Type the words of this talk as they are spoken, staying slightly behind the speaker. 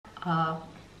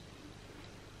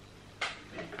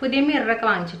പുതിയ മിററൊക്കെ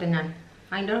വാങ്ങിച്ചിട്ട് ഞാൻ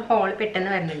അതിൻ്റെ ഒരു ഹോൾ പെട്ടെന്ന്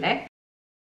വരുന്നുണ്ടേ.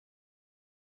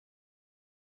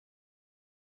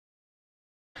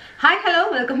 Hi hello,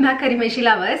 welcome back കരിമേഷി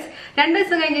lovers. 2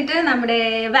 ദിവസം കഴിഞ്ഞിട്ട് നമ്മുടെ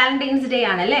വാലന്റൈൻസ് ഡേ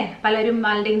ആണല്ലേ. പലരും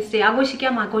വാലന്റൈൻസ് ഡേ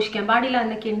ആഘോഷിക്കാൻ പാടില്ല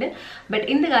എന്നൊക്കെയുണ്ട്. ബട്ട്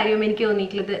എന്ത് കാര്യവും എനിക്ക്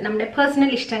തോന്നിയിട്ടുള്ളത് നമ്മുടെ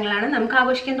പേഴ്സണൽ ഇഷ്ടങ്ങളാണ്. നമുക്ക്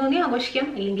ആഘോഷിക്കാൻ തോന്നി ആഘോഷിക്കാം,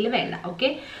 ഇല്ലെങ്കിൽ വേണ്ട. ഓക്കെ.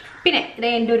 പിന്നെ ഇത്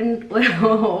എൻ്റെ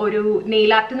ഒരു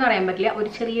നെയിൽ ആർട്ട് എന്ന് പറയാൻ പറ്റില്ല, ഒരു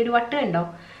ചെറിയൊരു വട്ട് ഉണ്ടോ.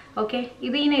 ഓക്കെ,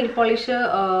 ഇത് ഈ നെയിൽ പോളിഷ്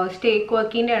സ്റ്റേക്ക്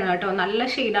വർക്കിൻ്റെ ആണ് കേട്ടോ. നല്ല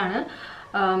ഷെയ്ഡാണ്.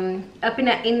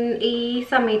 പിന്നെ ഈ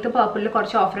സമയത്ത് പർപ്പിളിൽ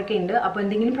കുറച്ച് ഓഫറൊക്കെ ഉണ്ട്. അപ്പോൾ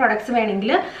എന്തെങ്കിലും പ്രോഡക്ട്സ്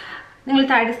വേണമെങ്കിൽ നിങ്ങൾ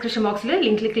താഴെ ഡിസ്ക്രിപ്ഷൻ ബോക്സിൽ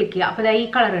ലിങ്കിൽ ക്ലിക്ക് ചെയ്യുക. അപ്പോൾ ഈ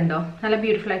കളർ ഉണ്ടോ, നല്ല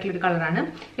ബ്യൂട്ടിഫുൾ ആയിട്ടുള്ളൊരു കളറാണ്.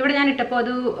 ഇവിടെ ഞാൻ ഇട്ടപ്പോൾ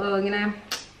അത് ഇങ്ങനെ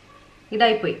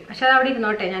ഇതായിപ്പോയി, പക്ഷെ അത് അവിടെ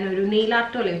ഇരുന്നോട്ടെ. ഞാനൊരു നെയിൽ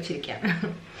ആർട്ട് പോലെ വെച്ചിരിക്കുകയാണ്.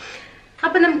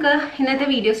 അപ്പം നമുക്ക് ഇന്നത്തെ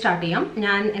വീഡിയോ സ്റ്റാർട്ട് ചെയ്യാം.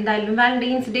 ഞാൻ എന്തായാലും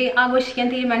വാലന്റൈൻസ് ഡേ ആഘോഷിക്കാൻ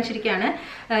തീരുമാനിച്ചിരിക്കുകയാണ്.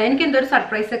 എനിക്ക് എന്തോ ഒരു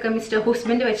സർപ്രൈസ് ഒക്കെ മിസ്റ്റർ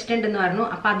ഹസ്ബൻഡ് വെച്ചിട്ടുണ്ടെന്ന് പറഞ്ഞു.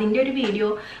 അപ്പം അതിൻ്റെ ഒരു വീഡിയോ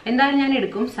എന്തായാലും ഞാൻ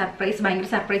എടുക്കും. സർപ്രൈസ്, ഭയങ്കര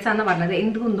സർപ്രൈസ് ആണെന്ന് പറഞ്ഞത്.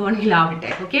 എന്ത് കുന്തോണെങ്കിലും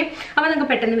ആവട്ടെ. ഓക്കെ, അപ്പോൾ നമുക്ക്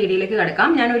പെട്ടെന്ന് വീഡിയോയിലേക്ക്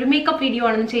കിടക്കാം. ഞാനൊരു മേക്കപ്പ് വീഡിയോ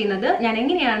ആണ് ചെയ്യുന്നത്. ഞാൻ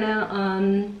എങ്ങനെയാണ്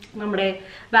നമ്മുടെ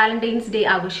വാലന്റൈൻസ് ഡേ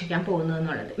ആഘോഷിക്കാൻ പോകുന്നത്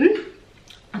എന്നുള്ളത്.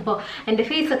 അപ്പോൾ എൻ്റെ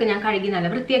ഫേസൊക്കെ ഞാൻ കഴുകി നല്ല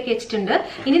വൃത്തിയാക്കി വെച്ചിട്ടുണ്ട്.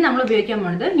 ഇനി നമ്മൾ ഉപയോഗിക്കാൻ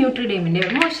പോകുന്നത് ന്യൂട്രിഡേമിൻ്റെ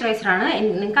മോയ്സ്ചറൈസറാണ്.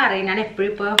 നിങ്ങൾക്ക് അറിയാം, ഞാൻ എപ്പോഴും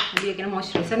ഇപ്പോൾ ഉപയോഗിക്കുന്ന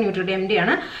മോയ്സ്ചറൈസർ ന്യൂട്രിഡേമിൻ്റെ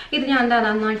ആണ്. ഇത് ഞാൻ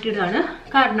നന്നായിട്ടിടാണ്.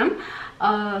 കാരണം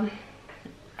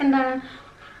എന്താണ്,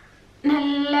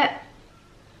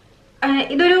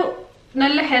 ഇതൊരു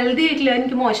നല്ല ഹെൽത്തി ആയിട്ടുള്ള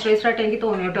എനിക്ക് മോയ്സ്ചറൈസറായിട്ട് എനിക്ക്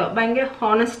തോന്നി കേട്ടോ. ഭയങ്കര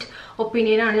ഹോണസ്റ്റ്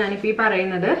ഒപ്പീനിയനാണ് ഞാനിപ്പോൾ ഈ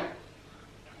പറയുന്നത്.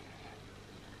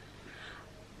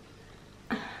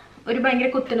 ഒരു ഭയങ്കര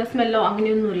കുത്തുന്ന സ്മെല്ലോ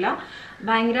അങ്ങനെയൊന്നുമില്ല.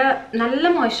 ഭയങ്കര നല്ല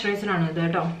മോയ്സ്ചറൈസറാണ് ഇത്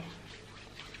കേട്ടോ.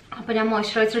 അപ്പോൾ ഞാൻ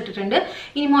മോയ്സ്ചറൈസർ ഇട്ടിട്ടുണ്ട്.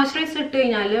 ഇനി മോയ്സ്ചറൈസർ ഇട്ട്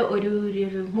കഴിഞ്ഞാൽ ഒരു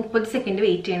 30 സെക്കൻഡ്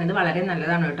വെയിറ്റ് ചെയ്യുന്നത് വളരെ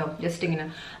നല്ലതാണ് കേട്ടോ. ജസ്റ്റ് ഇങ്ങനെ.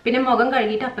 പിന്നെ മുഖം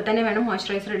കഴുകിയിട്ട് അപ്പം തന്നെ വേണം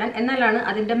മോയ്സ്ചറൈസർ ഇടാൻ. എന്നാലാണ്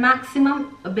അതിൻ്റെ മാക്സിമം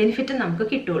ബെനിഫിറ്റ് നമുക്ക്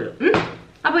കിട്ടുള്ളൂ.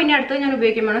 അപ്പോൾ ഇനി അടുത്ത് ഞാൻ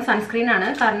ഉപയോഗിക്കാൻ വേണം സൺസ്ക്രീൻ ആണ്.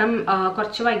 കാരണം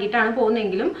കുറച്ച് വൈകിട്ടാണ്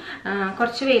പോകുന്നതെങ്കിലും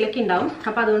കുറച്ച് വെയിലൊക്കെ ഉണ്ടാവും.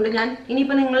 അപ്പോൾ അതുകൊണ്ട് ഞാൻ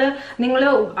ഇനിയിപ്പോൾ നിങ്ങൾ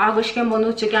ആഘോഷിക്കാൻ പോകുന്ന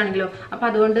ഉച്ചയ്ക്കാണെങ്കിലോ, അപ്പോൾ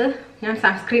അതുകൊണ്ട് ഞാൻ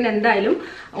സൺസ്ക്രീൻ എന്തായാലും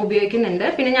ഉപയോഗിക്കുന്നുണ്ട്.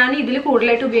 പിന്നെ ഞാൻ ഇതിൽ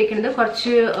കൂടുതലായിട്ട് ഉപയോഗിക്കുന്നത്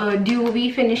കുറച്ച് ഡ്യൂവി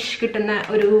ഫിനിഷ് കിട്ടുന്ന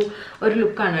ഒരു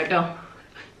ലുക്കാണ് കേട്ടോ.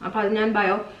 അപ്പോൾ അത് ഞാൻ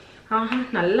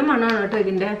നല്ല മണമാണ് കേട്ടോ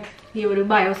ഇതിൻ്റെ ഈ ഒരു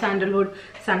ബയോ സാൻഡൽവുഡ്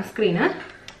സൺസ്ക്രീന്.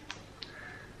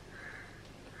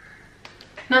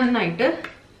 നന്നായിട്ട്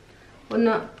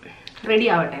ഒന്ന് റെഡി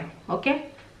ആവട്ടെ. Okay,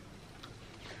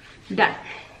 done.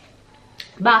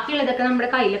 ബാക്കിയുള്ളതൊക്കെ നമ്മുടെ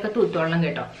കയ്യിലൊക്കെ തൂത്തോളണം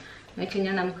കേട്ടോ. എന്ന് വെച്ച്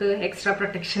കഴിഞ്ഞാൽ നമുക്ക് എക്സ്ട്രാ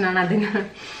പ്രൊട്ടക്ഷനാണ് അതിന്.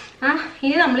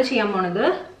 ഇനി നമ്മൾ ചെയ്യാൻ പോണത്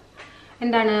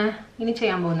എന്താണ്, ഇനി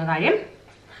ചെയ്യാൻ പോകുന്ന കാര്യം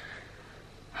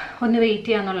ഒന്ന് വെയിറ്റ്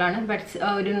ചെയ്യാന്നുള്ളതാണ്.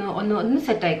 ഒന്ന്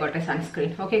സെറ്റ് ആയിക്കോട്ടെ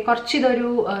സൺസ്ക്രീൻ. ഓക്കെ, കുറച്ചിതൊരു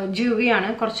ജൂവിയാണ്,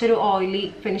 കുറച്ചൊരു ഓയിലി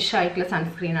ഫിനിഷ് ആയിട്ടുള്ള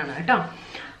സൺസ്ക്രീൻ ആണ് കേട്ടോ.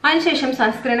 അതിനുശേഷം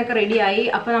സൺസ്ക്രീനൊക്കെ റെഡിയായി.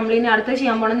 അപ്പോൾ നമ്മളിനി അടുത്ത്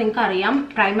ചെയ്യാൻ പോകണം, നിങ്ങൾക്ക് അറിയാം,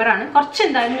 പ്രൈമറാണ്. കുറച്ച്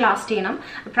എന്തായാലും ലാസ്റ്റ് ചെയ്യണം.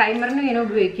 പ്രൈമറിന് ഞാൻ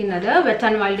ഉപയോഗിക്കുന്നത് wet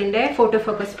and വൈൽഡിൻ്റെ photo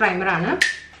focus പ്രൈമറാണ്.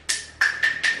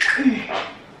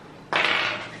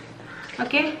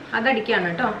 Okay, അതടിക്കുകയാണ്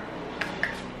കേട്ടോ.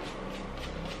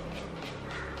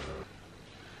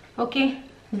 Okay,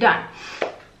 done.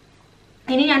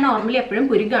 ഇനി ഞാൻ നോർമലി എപ്പോഴും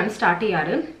പുരികമാണ് സ്റ്റാർട്ട്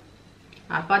ചെയ്യാറ്.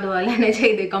 അപ്പോൾ അതുപോലെ തന്നെ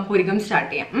ചെയ്തേക്കാം, പുരികം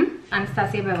സ്റ്റാർട്ട് ചെയ്യാം.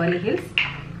 Anastasia Beverly hills.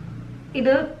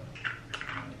 ഇത്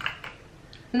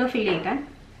ഒന്ന് ഫിൽ ചെയ്യിക്കാൻ.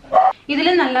 ഇതിൽ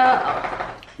നല്ല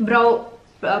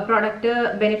പ്രോഡക്റ്റ്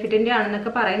ബെനിഫിറ്റിൻ്റെ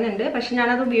ആണെന്നൊക്കെ പറയുന്നുണ്ട്. പക്ഷെ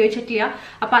ഞാനത് ഉപയോഗിച്ചിട്ടില്ല.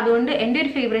 അപ്പോൾ അതുകൊണ്ട് എൻ്റെ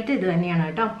ഒരു ഫേവറേറ്റ് ഇത് തന്നെയാണ്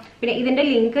കേട്ടോ. പിന്നെ ഇതിൻ്റെ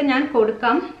ലിങ്ക് ഞാൻ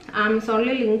കൊടുക്കാം.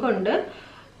 ആമസോണിൽ ലിങ്ക് ഉണ്ട്.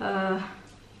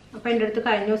 അപ്പോൾ എൻ്റെ അടുത്ത്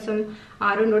കഴിഞ്ഞ ദിവസം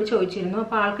ആരും എന്നോട് ചോദിച്ചിരുന്നു.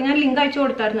 അപ്പോൾ ആൾക്ക് ഞാൻ ലിങ്ക് അയച്ചു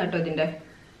കൊടുത്തായിരുന്നു കേട്ടോ. ഇതിൻ്റെ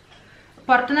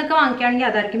പുറത്തുനിന്നൊക്കെ വാങ്ങിക്കുകയാണെങ്കിൽ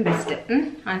അതായിരിക്കും ബെസ്റ്റ്.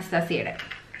 അനസ്താസിയയുടെ.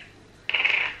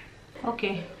 ഓക്കെ,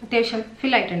 അത്യാവശ്യം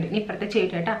ഫിൽ ആയിട്ടുണ്ട്. ഇനി ഇപ്പുറത്തെ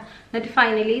ചെയ്തിട്ട് കേട്ടോ. എന്നിട്ട്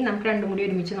ഫൈനലി നമുക്ക് രണ്ടും കൂടി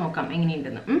ഒരുമിച്ച് നോക്കാം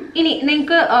എങ്ങനെയുണ്ടെന്ന്. ഇനി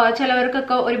നിങ്ങൾക്ക്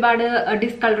ചിലവർക്കൊക്കെ ഒരുപാട്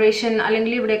ഡിസ്കളറേഷൻ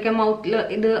അല്ലെങ്കിൽ ഇവിടെയൊക്കെ മൗത്തിൽ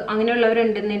ഇത്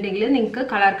അങ്ങനെയുള്ളവരുണ്ടെന്നുണ്ടെങ്കിൽ നിങ്ങൾക്ക്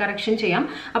കളർ കറക്ഷൻ ചെയ്യാം.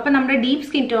 അപ്പം നമ്മുടെ deep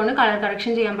skin tone colour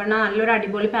correction ചെയ്യാൻ പറഞ്ഞാൽ നല്ലൊരു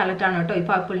അടിപൊളി പാലറ്റാണ് കേട്ടോ ഈ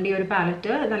പർപ്പിളിൻ്റെ ഒരു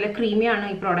പാലറ്റ്. നല്ല ക്രീമിയാണ്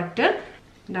ഈ പ്രോഡക്റ്റ്.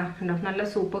 ഇതാ ഉണ്ടോ, നല്ല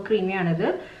സൂപ്പർ ക്രീമിയാണിത്.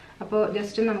 അപ്പോൾ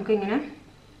ജസ്റ്റ് നമുക്ക് ഇങ്ങനെ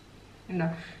ഉണ്ടോ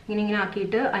ഇങ്ങനെ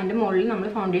ആക്കിയിട്ട് അതിൻ്റെ മുകളിൽ നമ്മൾ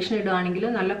ഫൗണ്ടേഷൻ ഇടുകയാണെങ്കിൽ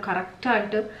നല്ല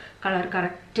കറക്റ്റായിട്ട് കളർ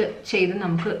കറക്റ്റ് ചെയ്ത്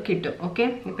നമുക്ക് കിട്ടും. ഓക്കെ,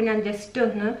 ഇപ്പം ഞാൻ ജസ്റ്റ്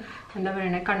ഒന്ന് എന്താ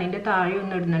പറയണേ കണ്ണിൻ്റെ താഴെ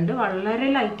ഒന്ന് ഇടുന്നുണ്ട്. വളരെ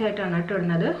ലൈറ്റായിട്ടാണ് കേട്ടോ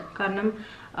ഇടുന്നത്. കാരണം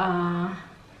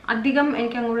അധികം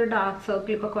എനിക്ക് അങ്ങോട്ട് ഡാർക്ക്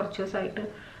സർക്കിൾ ഇപ്പോൾ കുറച്ച് ദിവസമായിട്ട്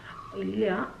ഇല്ല,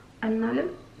 എന്നാലും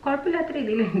കുഴപ്പമില്ലാത്ത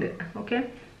രീതിയിലുണ്ട്. ഓക്കെ,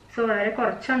 സോ വളരെ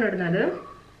കുറച്ചാണ് ഇടുന്നത്.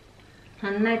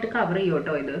 നന്നായിട്ട് കവർ ചെയ്യും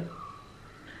കേട്ടോ ഇത്.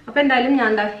 അപ്പോൾ എന്തായാലും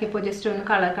ഞാൻ എന്താ ഇപ്പോൾ ജസ്റ്റ് ഒന്ന്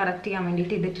കളർ കറക്റ്റ് ചെയ്യാൻ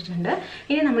വേണ്ടിയിട്ട് ഇതിട്ടിട്ടുണ്ട്.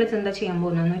 ഇനി നമ്മളിത് എന്താ ചെയ്യാൻ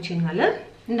പോകുന്നതെന്ന് വെച്ച് കഴിഞ്ഞാൽ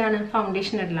എന്താണ്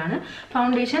ഫൗണ്ടേഷൻ ഇടലാണ്.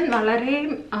 ഫൗണ്ടേഷൻ വളരെ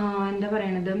എന്താ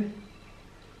പറയണത്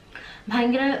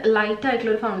ഭയങ്കര ലൈറ്റ്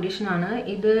ആയിട്ടുള്ളൊരു ഫൗണ്ടേഷനാണ്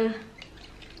ഇത്.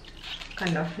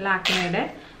 കണ്ടോ ലാക്മേയുടെ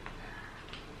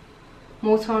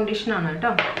മൂസ് ഫൗണ്ടേഷൻ ആണ്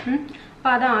കേട്ടോ.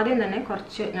 അപ്പോൾ അത് ആദ്യം തന്നെ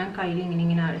കുറച്ച് ഞാൻ കയ്യിൽ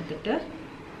ഇങ്ങനെ എടുത്തിട്ട്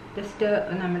ജസ്റ്റ്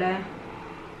നമ്മുടെ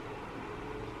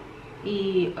ഈ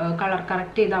കളർ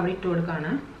കറക്റ്റ് ചെയ്ത് അവിടെ ഇട്ട്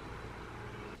കൊടുക്കുകയാണ്.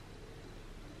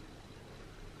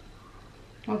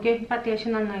 ഓക്കെ, ഇപ്പം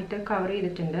അത്യാവശ്യം നന്നായിട്ട് കവർ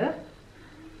ചെയ്തിട്ടുണ്ട്.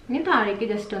 ഇനി താഴേക്ക്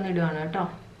ജസ്റ്റ് ഒന്ന് ഇടുകയാണ് കേട്ടോ,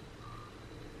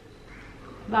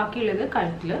 ബാക്കിയുള്ളത്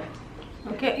കഴുത്തിൽ.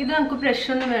 ഓക്കെ, ഇത് നമുക്ക് ബ്രഷ്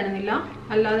ഒന്നും വേണമെന്നില്ല,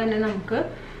 അല്ലാതെ തന്നെ നമുക്ക്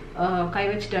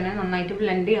കൈവച്ചിട്ട് തന്നെ നന്നായിട്ട്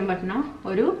ബ്ലെൻഡ് ചെയ്യാൻ പറ്റുന്ന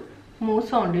ഒരു മൂസ്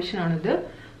ഫൗണ്ടേഷനാണിത്.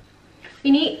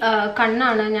 ഇനി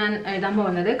കണ്ണാണ് ഞാൻ എഴുതാൻ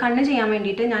പോകുന്നത്. കണ്ണ് ചെയ്യാൻ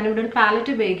വേണ്ടിയിട്ട് ഞാനിവിടെ ഒരു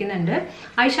പാലറ്റ് ഉപയോഗിക്കുന്നുണ്ട്.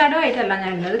 ഐ ഷാഡോ ആയിട്ടല്ല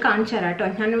ഞാൻ ഇടുന്നത്, കാണിച്ചു തരാം കേട്ടോ.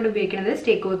 ഞാനിവിടെ ഉപയോഗിക്കുന്നത്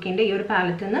സ്റ്റേക്ക് വർക്കിൻ്റെ ഈ ഒരു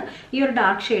പാലറ്റിൽ നിന്ന് ഈ ഒരു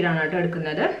ഡാർക്ക് ഷെയ്ഡാണ് കേട്ടോ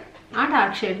എടുക്കുന്നത്. ആ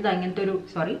ഡാർക്ക് ഷെയ്ഡ്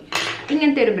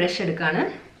ഇങ്ങനത്തെ ഒരു ബ്രഷ് എടുക്കുകയാണ്.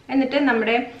 എന്നിട്ട്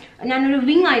ഞാനൊരു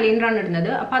വിങ് ഐലൈനറാണ്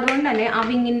ഇടുന്നത്. അപ്പോൾ അതുകൊണ്ട് തന്നെ ആ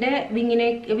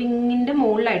വിങ്ങിൻ്റെ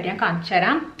മുകളിലായിട്ട് ഞാൻ കാണിച്ചു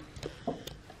തരാം.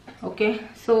 ഓക്കെ,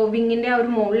 സോ വിങ്ങിൻ്റെ ആ ഒരു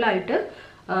മുകളിലായിട്ട്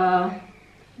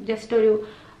ജസ്റ്റ്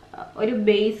ഒരു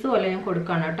ബേസ് പോലെ ഞാൻ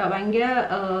കൊടുക്കുകയാണ് കേട്ടോ. ഭയങ്കര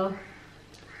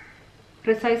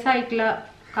പ്രിസൈസ് ആയിട്ടുള്ള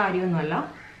കാര്യമൊന്നുമല്ല.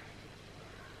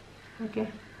 ഓക്കെ,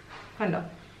 കണ്ടോ,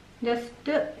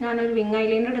 ജസ്റ്റ് ഞാനൊരു വിങ്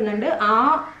ഐലൈനർ ഇടുന്നുണ്ട്. ആ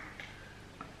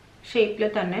ഷേപ്പിൽ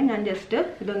തന്നെ ഞാൻ ജസ്റ്റ്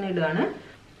ഇതൊന്ന് ഇടുകയാണ്.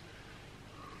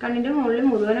 കണ്ണിൻ്റെ മുകളിൽ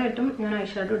മുഴുവനായിട്ടും ഞാൻ ഐ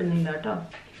ഷാഡോ ഇടുന്നില്ല കേട്ടോ.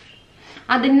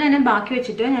 അതിന് തന്നെ ബാക്കി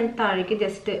വെച്ചിട്ട് ഞാൻ താഴേക്ക്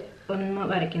ജസ്റ്റ് ഒന്ന്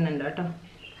വരയ്ക്കുന്നുണ്ട് കേട്ടോ.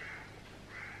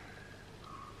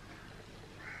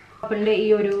 പർപ്പിളിൻ്റെ ഈ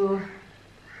ഒരു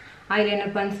ഐലൈനർ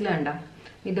പെൻസിൽ കണ്ടോ,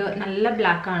 ഇത് നല്ല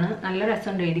ബ്ലാക്കാണ്, നല്ല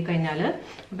രസമുണ്ട് എഴുതി കഴിഞ്ഞാൽ.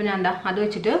 അപ്പോൾ ഞാൻ അത്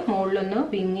വെച്ചിട്ട് മുകളിലൊന്ന്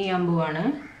വിങ് ചെയ്യാൻ പോവാണ്.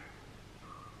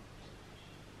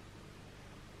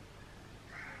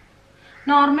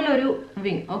 നോർമൽ ഒരു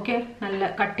വിങ്. ഓക്കെ, നല്ല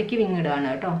കട്ടിക്ക് വിങ് ഇടുകയാണ്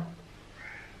കേട്ടോ.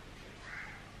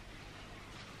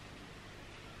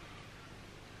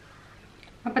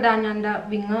 അപ്പോൾ ഞാൻ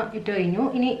വിങ് ഇട്ട് കഴിഞ്ഞു.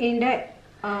 ഇനി ഇതിൻ്റെ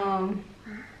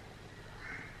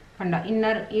കണ്ട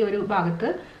ഇന്നർ ഈ ഒരു ഭാഗത്ത്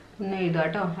ഒന്ന് എഴുതുക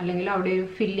കേട്ടോ, അല്ലെങ്കിൽ അവിടെ ഒരു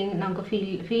ഫില്ലിങ് നമുക്ക് ഫീൽ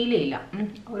ചെയ്യില്ല,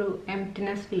 ഒരു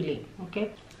എംപ്റ്റിനെസ് ഫീൽ ചെയ്യും.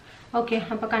 ഓക്കെ,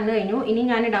 അപ്പോൾ കണ്ടു കഴിഞ്ഞു. ഇനി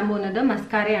ഞാൻ ഇടാൻ പോകുന്നത്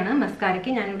മസ്കാരയാണ്.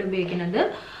 മസ്കാരയ്ക്ക് ഞാനിവിടെ ഉപയോഗിക്കുന്നത്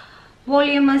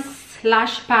വോളിയമസ്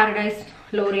ലാഷ് പാരഡൈസ്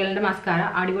ലോറിയലിൻ്റെ മസ്കാര.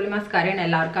 അടിപൊളി മസ്കാരയാണ്,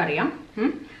 എല്ലാവർക്കും അറിയാം.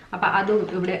 അപ്പം അത്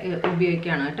ഇവിടെ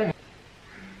ഉപയോഗിക്കുകയാണ് കേട്ടോ.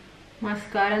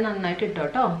 മസ്കാര നന്നായിട്ട് ഇട്ടോ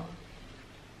കേട്ടോ.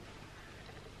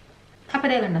 അപ്പോൾ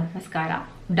അതേ കണ്ടോ, മസ്കാര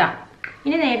ഡൺ.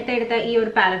 ഇനി നേരത്തെ എടുത്ത ഈ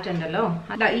ഒരു പാലറ്റ് ഉണ്ടല്ലോ,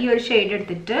 ഈ ഒരു ഷെയ്ഡ്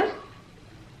എടുത്തിട്ട്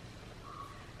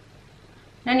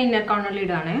ഞാൻ ഇന്നർ കോർണറിൽ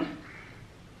ഇടുകയാണേ.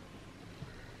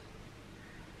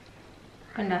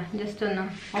 കണ്ട, ജസ്റ്റ് ഒന്ന്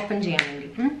ഓപ്പൺ ചെയ്യാൻ വേണ്ടി.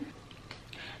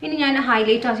 ഇനി ഞാൻ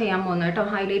ഹൈലൈറ്റർ ചെയ്യാൻ പോകുന്നത് കേട്ടോ.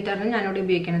 ഹൈലൈറ്ററിന് ഞാനിവിടെ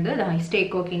ഉപയോഗിക്കുന്നത്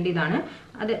സ്റ്റേക്ക് വർക്കിൻ്റെ ഇതാണ്.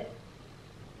 അത്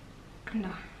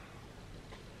കണ്ടോ,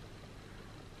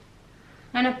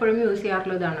 ഞാൻ എപ്പോഴും യൂസ്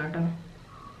ചെയ്യാറുള്ള ഇതാണ് കേട്ടോ.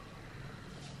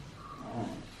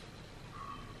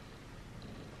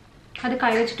 അത് കൈ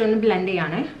വെച്ചിട്ടൊന്ന് ബ്ലെൻഡ്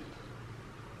ചെയ്യാണ്.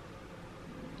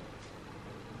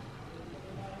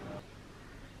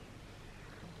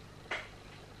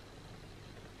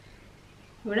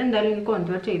 ഇവിടെ എന്തായാലും എനിക്ക്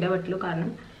കോൺട്രോൾ ചെയ്തേ പറ്റുള്ളൂ,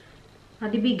 കാരണം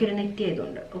അതിഭീകരനെറ്റ്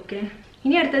ചെയ്തുകൊണ്ട്. ഓക്കെ,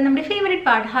 ഇനി അടുത്തത് നമ്മുടെ ഫേവറേറ്റ്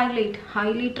പാർട്ട്,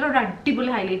 ഹൈലൈറ്റർ. ഒരു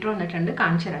അടിപൊളി ഹൈലൈറ്റർ വന്നിട്ടുണ്ട്,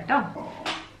 കാണിച്ചു തരാം കേട്ടോ.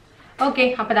 ഓക്കെ,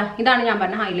 അപ്പോൾ ഇതാണ് ഞാൻ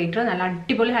പറഞ്ഞ ഹൈലൈറ്റർ. നല്ല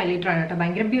അടിപൊളി ഹൈലൈറ്റർ ആണ് കേട്ടോ.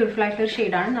 ഭയങ്കര ബ്യൂട്ടിഫുൾ ആയിട്ടുള്ള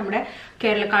ഷെയ്ഡാണ്. നമ്മുടെ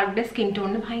കേരളക്കാരുടെ സ്കിൻ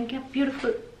ടോണിന് ഭയങ്കര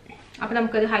ബ്യൂട്ടിഫുൾ. അപ്പോൾ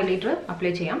നമുക്കത് ഹൈലൈറ്റർ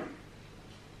അപ്ലൈ ചെയ്യാം.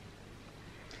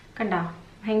 കണ്ട,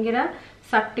 ഭയങ്കര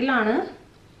സട്ടിലാണ്.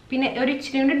 പിന്നെ ഒരു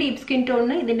ഇച്ചിരി കൊണ്ട് ഡീപ്പ് സ്കിൻ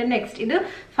ടോണിന് ഇതിൻ്റെ നെക്സ്റ്റ് ഇത്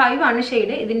 5 ആണ്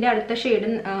ഷെയ്ഡ്. ഇതിൻ്റെ അടുത്ത ഷെയ്ഡ്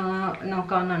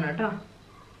നോക്കാവുന്നതാണ് കേട്ടോ.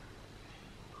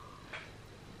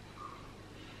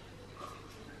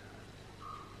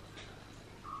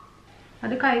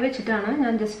 അത് കൈ വെച്ചിട്ടാണ്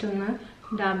ഞാൻ ജസ്റ്റ് ഒന്ന്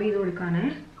ഡാബ് ചെയ്ത് കൊടുക്കുകയാണ്.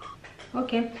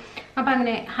 ഓക്കെ, അപ്പോൾ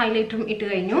അങ്ങനെ ഹൈലൈറ്ററും ഇട്ട്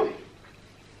കഴിഞ്ഞു.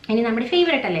 ഇനി നമ്മുടെ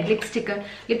ഫേവറേറ്റ് അല്ലേ, ലിപ്സ്റ്റിക്ക്.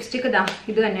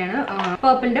 ഇത് തന്നെയാണ്,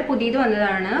 പർപ്പിളിൻ്റെ പുതിയത്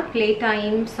വന്നതാണ്. പ്ലേ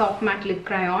ടൈം സോഫ്റ്റ് മാറ്റ് lip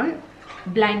crayon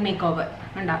blind make over.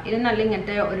 കണ്ടോ, ഇത് നല്ല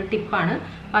ഇങ്ങനത്തെ ഒരു ടിപ്പാണ്.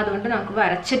 അപ്പം അതുകൊണ്ട് നമുക്ക്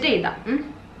വരച്ചിട്ട് എഴുതാം.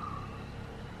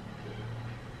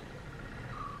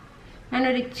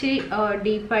 ഞാനൊരു ഇച്ചിരി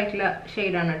ഡീപ്പായിട്ടുള്ള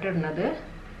ഷെയ്ഡാണ് കേട്ടോ ഇടുന്നത്.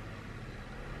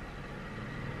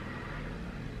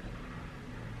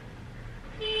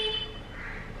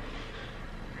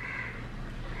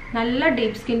 നല്ല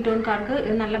ഡീപ്പ് സ്കിൻ ടോൺകാർക്ക്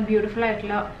ഇത് നല്ല ബ്യൂട്ടിഫുൾ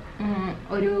ആയിട്ടുള്ള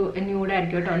ഒരു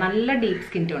ന്യൂഡായിരിക്കും കേട്ടോ. നല്ല ഡീപ്പ്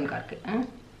സ്കിൻ ടോൺകാർക്ക്.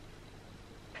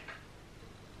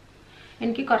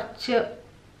 എനിക്ക് കുറച്ച്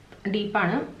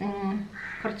ഡീപ്പാണ്,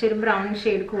 കുറച്ചൊരു ബ്രൗൺ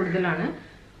ഷെയ്ഡ് കൂടുതലാണ്.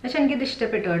 പക്ഷെ എനിക്കിത്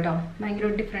ഇഷ്ടപ്പെട്ടു കേട്ടോ.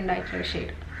 ഭയങ്കര ഡിഫറെൻ്റ് ആയിട്ടുള്ള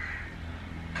ഷെയ്ഡ്.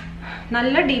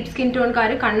 നല്ല ഡീപ്പ് സ്കിൻ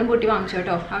ടോൺകാർ കണ്ണും പൂട്ടി വാങ്ങിച്ചു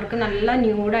കേട്ടോ. അവർക്ക് നല്ല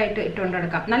ന്യൂഡായിട്ട് ഇട്ടുകൊണ്ട്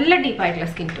നടക്കാം. നല്ല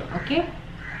ഡീപ്പായിട്ടുള്ള സ്കിൻ ടോൺ. ഓക്കെ,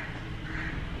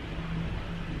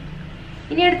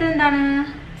 ഇനി അടുത്തത് എന്താണ്,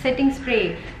 സെറ്റിംഗ്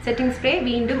സ്പ്രേ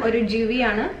വീണ്ടും ഒരു GV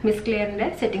ആണ്, മിസ് ക്ലിയറിന്റെ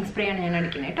സെറ്റിംഗ് സ്പ്രേ ആണ് ഞാൻ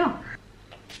അടിക്കുന്നത് കേട്ടോ.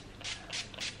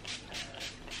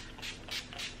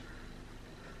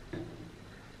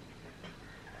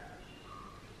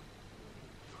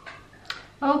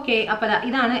 ഓക്കെ, അപ്പോൾ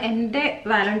ഇതാണ് എൻ്റെ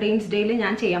വാലന്റൈൻസ് ഡേയിൽ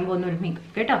ഞാൻ ചെയ്യാൻ പോകുന്ന ഒരു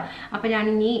മേക്കപ്പ് കേട്ടോ. അപ്പോൾ ഞാൻ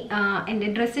ഇനി എൻ്റെ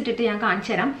ഡ്രസ്സ് ഇട്ടിട്ട് ഞാൻ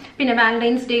കാണിച്ചു തരാം. പിന്നെ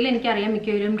വാലന്റൈൻസ് ഡേയിൽ എനിക്കറിയാം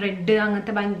മിക്കവരും റെഡ്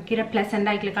അങ്ങനത്തെ ഭയങ്കര പ്ലസൻ്റ്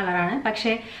ആയിട്ടുള്ള കളറാണ്.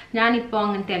 പക്ഷേ ഞാനിപ്പോൾ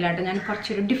അങ്ങനത്തെ അല്ല കേട്ടോ, ഞാൻ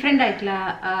കുറച്ചൊരു ഡിഫറെൻ്റ് ആയിട്ടുള്ള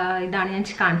ഇതാണ് ഞാൻ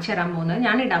കാണിച്ചു തരാൻ പോകുന്നത്,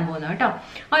 ഞാൻ ഇടാൻ പോകുന്നത് കേട്ടോ.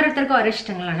 ഓരോരുത്തർക്കും ഓരോ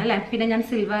ഇഷ്ടങ്ങളാണ് അല്ലേ. പിന്നെ ഞാൻ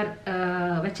സിൽവർ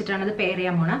വെച്ചിട്ടാണ് അത് പെയർ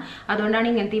ചെയ്യാൻ പോണത്, അതുകൊണ്ടാണ്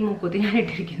ഇങ്ങനത്തെ ഈ മൂക്കൂത്തി ഞാൻ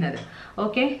ഇട്ടിരിക്കുന്നത്.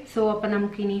 ഓക്കെ, സോ അപ്പോൾ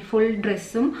നമുക്കിനി ഫുൾ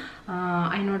ഡ്രസ്സും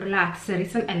അതിനോടുള്ള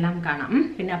ആക്സസറീസും എല്ലാം കാണാം.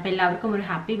 പിന്നെ അപ്പോൾ എല്ലാവർക്കും ഒരു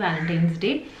ഹാപ്പി വാലന്റൈൻസ് ഡേ.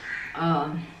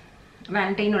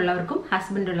 വാലന്റൈൻ ഉള്ളവർക്കും,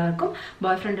 ഹസ്ബൻഡ് ഉള്ളവർക്കും,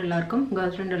 ബോയ് ഫ്രണ്ട് ഉള്ളവർക്കും, ഗേൾ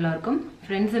ഫ്രണ്ട് ഉള്ളവർക്കും,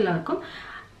 ഫ്രണ്ട്സ് ഉള്ളവർക്കും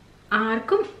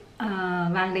ആർക്കും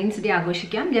വാലന്റൈൻസ് ഡേ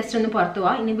ആഘോഷിക്കാം. ജസ്റ്റ് ഒന്ന് പുറത്തു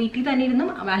പോവാം. ഇനി വീട്ടിൽ തന്നെ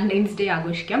ഇരുന്നും വാലന്റൈൻസ് ഡേ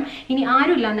ആഘോഷിക്കാം. ഇനി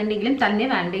ആരും ഇല്ലാന്നുണ്ടെങ്കിലും തന്നെ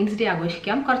വാലന്റൈൻസ് ഡേ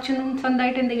ആഘോഷിക്കാം. കുറച്ചൊന്നും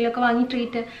സ്വന്തമായിട്ട് എന്തെങ്കിലുമൊക്കെ വാങ്ങി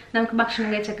ട്രീറ്റ്, നമുക്ക് ഭക്ഷണം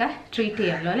കഴിച്ചൊക്കെ ട്രീറ്റ്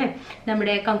ചെയ്യാമല്ലോ അല്ലേ.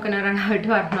 നമ്മുടെ കങ്കണറായിട്ട്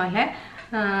പറഞ്ഞ പോലെ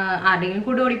ആരുടെങ്കിലും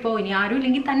കൂടെ ഓടിപ്പോ, ഇനി ആരും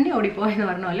ഇല്ലെങ്കിൽ തന്നെ ഓടിപ്പോ എന്ന്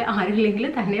പറഞ്ഞ പോലെ ആരും ഇല്ലെങ്കിൽ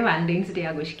തന്നെ വാലന്റൈൻസ് ഡേ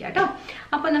ആഘോഷിക്കാം കേട്ടോ.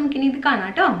 അപ്പോൾ നമുക്കിനി ഇത് കാണാം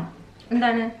കേട്ടോ,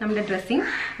 എന്താണ് നമ്മുടെ ഡ്രസ്സിങ്.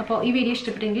 അപ്പോൾ ഈ വീഡിയോ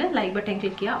ഇഷ്ടപ്പെട്ടെങ്കിൽ ലൈക്ക് ബട്ടൺ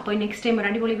ക്ലിക്ക് ചെയ്യുക. അപ്പോൾ നെക്സ്റ്റ് ടൈം ഒരു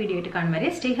അടിപൊളി വീഡിയോ ആയിട്ട് കാണും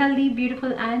വരെ stay healthy,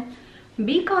 beautiful and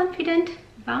be confident.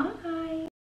 By.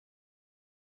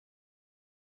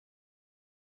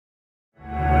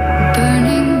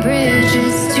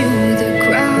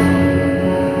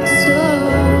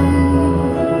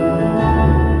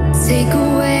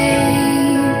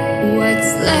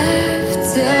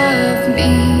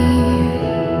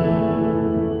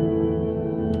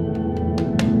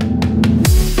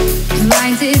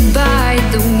 Blinded by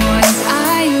the ones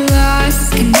I lost,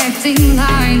 connecting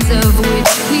lines of which